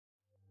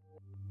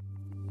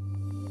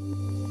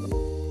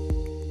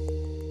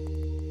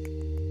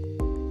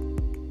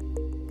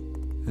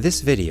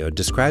This video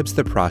describes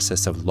the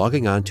process of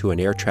logging on to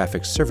an air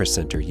traffic service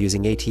center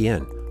using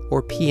ATN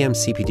or ATN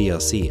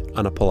CPDLC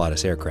on a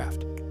Pilatus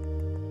aircraft.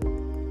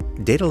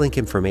 Data link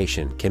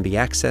information can be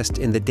accessed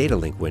in the Data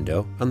Link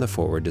window on the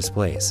forward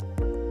displays.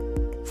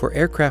 For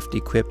aircraft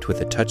equipped with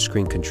a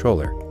touchscreen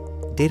controller,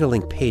 data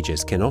link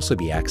pages can also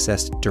be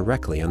accessed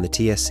directly on the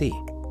TSC.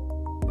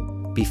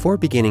 Before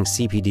beginning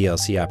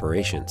CPDLC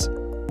operations,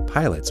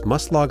 pilots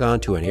must log on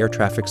to an air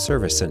traffic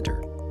service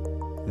center.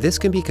 This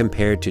can be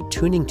compared to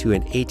tuning to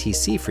an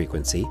ATC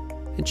frequency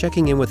and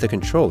checking in with the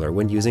controller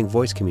when using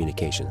voice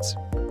communications.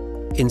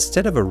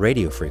 Instead of a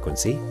radio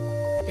frequency,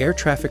 air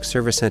traffic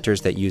service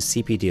centers that use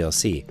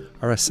CPDLC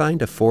are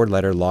assigned a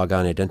 4-letter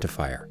logon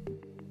identifier.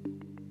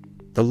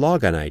 The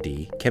logon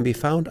ID can be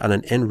found on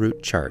an en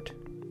route chart.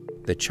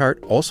 The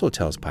chart also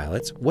tells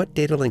pilots what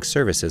data link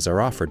services are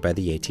offered by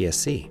the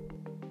ATSC.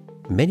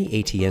 Many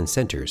ATN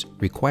centers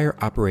require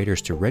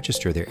operators to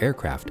register their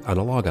aircraft on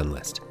a logon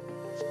list.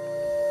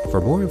 For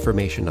more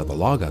information on the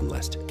logon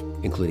list,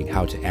 including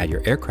how to add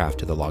your aircraft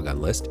to the logon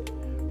list,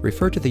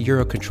 refer to the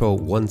Eurocontrol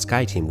One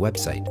SkyTeam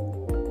website.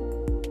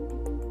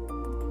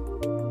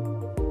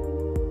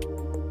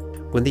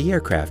 When the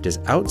aircraft is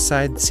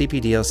outside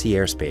CPDLC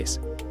airspace,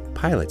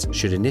 pilots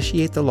should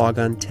initiate the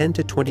logon 10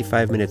 to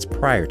 25 minutes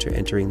prior to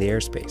entering the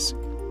airspace.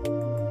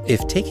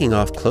 If taking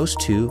off close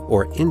to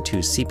or into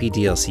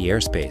CPDLC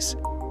airspace,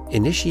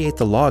 initiate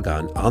the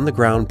logon on the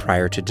ground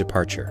prior to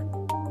departure.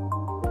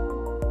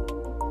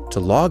 To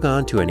log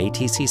on to an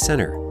ATC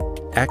center,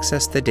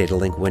 access the Data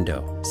Link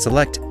window.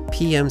 Select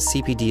ATN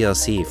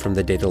CPDLC from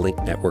the Data Link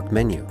Network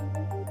menu.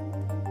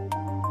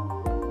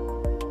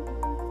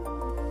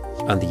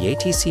 On the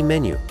ATC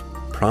menu,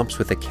 prompts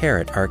with a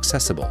caret are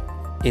accessible.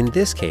 In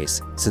this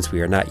case, since we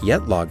are not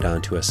yet logged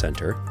on to a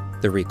center,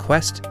 the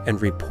Request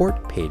and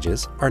Report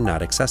pages are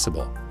not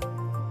accessible.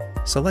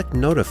 Select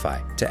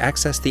Notify to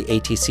access the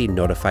ATC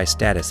Notify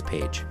Status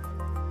page.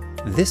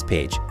 This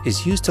page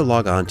is used to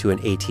log on to an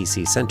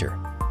ATC center.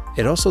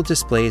 It also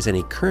displays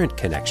any current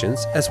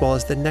connections as well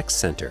as the next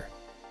center.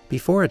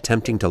 Before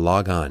attempting to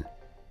log on,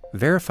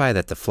 verify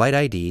that the flight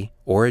ID,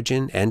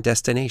 origin, and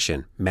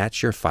destination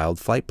match your filed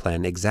flight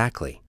plan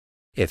exactly.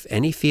 If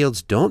any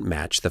fields don't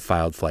match the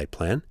filed flight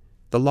plan,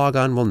 the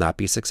logon will not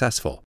be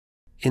successful.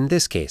 In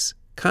this case,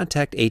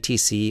 contact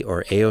ATC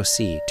or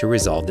AOC to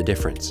resolve the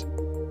difference.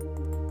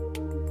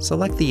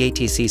 Select the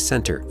ATC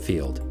Center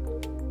field.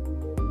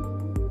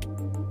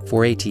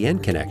 For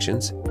ATN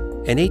connections,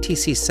 an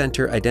ATC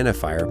Center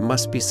identifier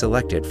must be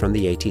selected from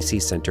the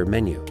ATC Center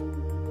menu.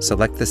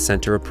 Select the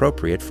center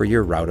appropriate for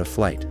your route of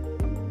flight.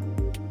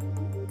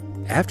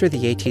 After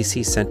the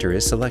ATC Center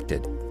is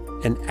selected,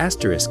 an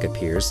asterisk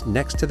appears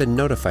next to the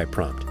Notify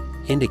prompt,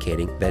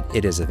 indicating that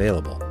it is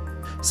available.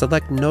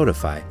 Select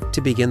Notify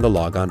to begin the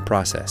logon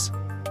process.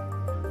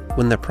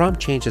 When the prompt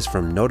changes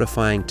from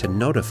notifying to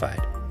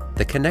notified,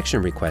 the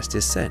connection request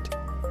is sent.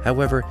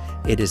 However,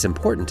 it is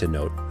important to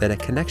note that a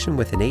connection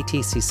with an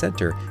ATC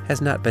center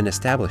has not been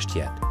established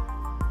yet.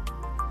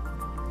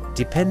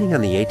 Depending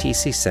on the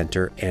ATC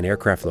center and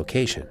aircraft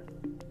location,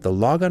 the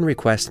logon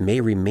request may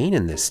remain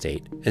in this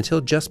state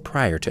until just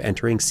prior to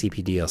entering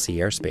CPDLC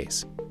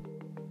airspace.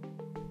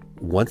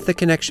 Once the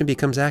connection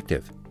becomes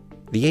active,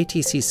 the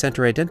ATC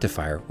center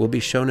identifier will be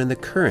shown in the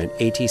current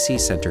ATC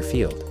center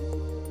field.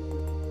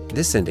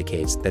 This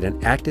indicates that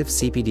an active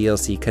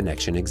CPDLC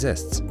connection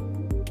exists.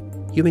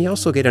 You may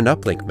also get an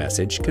uplink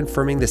message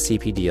confirming the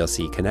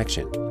CPDLC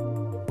connection.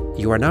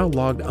 You are now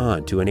logged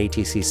on to an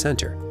ATC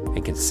center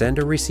and can send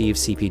or receive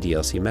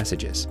CPDLC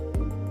messages.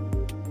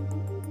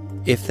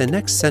 If the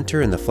next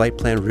center in the flight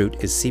plan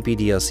route is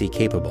CPDLC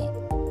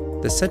capable,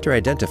 the center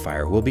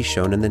identifier will be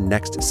shown in the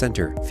Next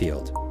Center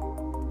field.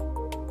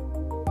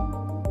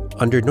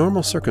 Under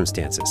normal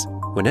circumstances,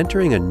 when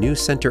entering a new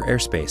center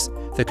airspace,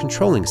 the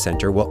controlling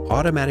center will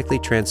automatically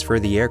transfer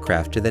the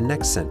aircraft to the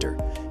next center,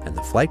 and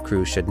the flight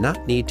crew should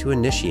not need to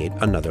initiate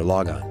another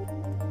logon.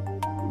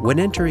 When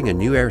entering a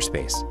new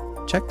airspace,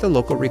 check the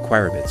local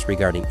requirements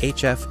regarding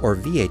HF or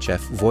VHF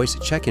voice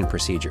check-in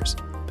procedures,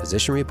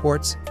 position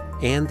reports,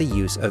 and the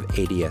use of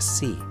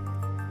ADS-C.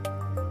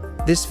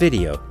 This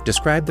video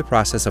described the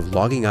process of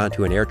logging on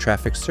to an air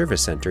traffic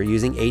service center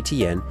using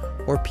ATN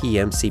or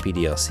ATN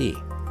CPDLC.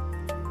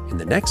 In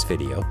the next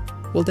video,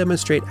 we'll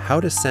demonstrate how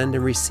to send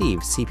and receive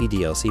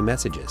CPDLC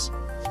messages.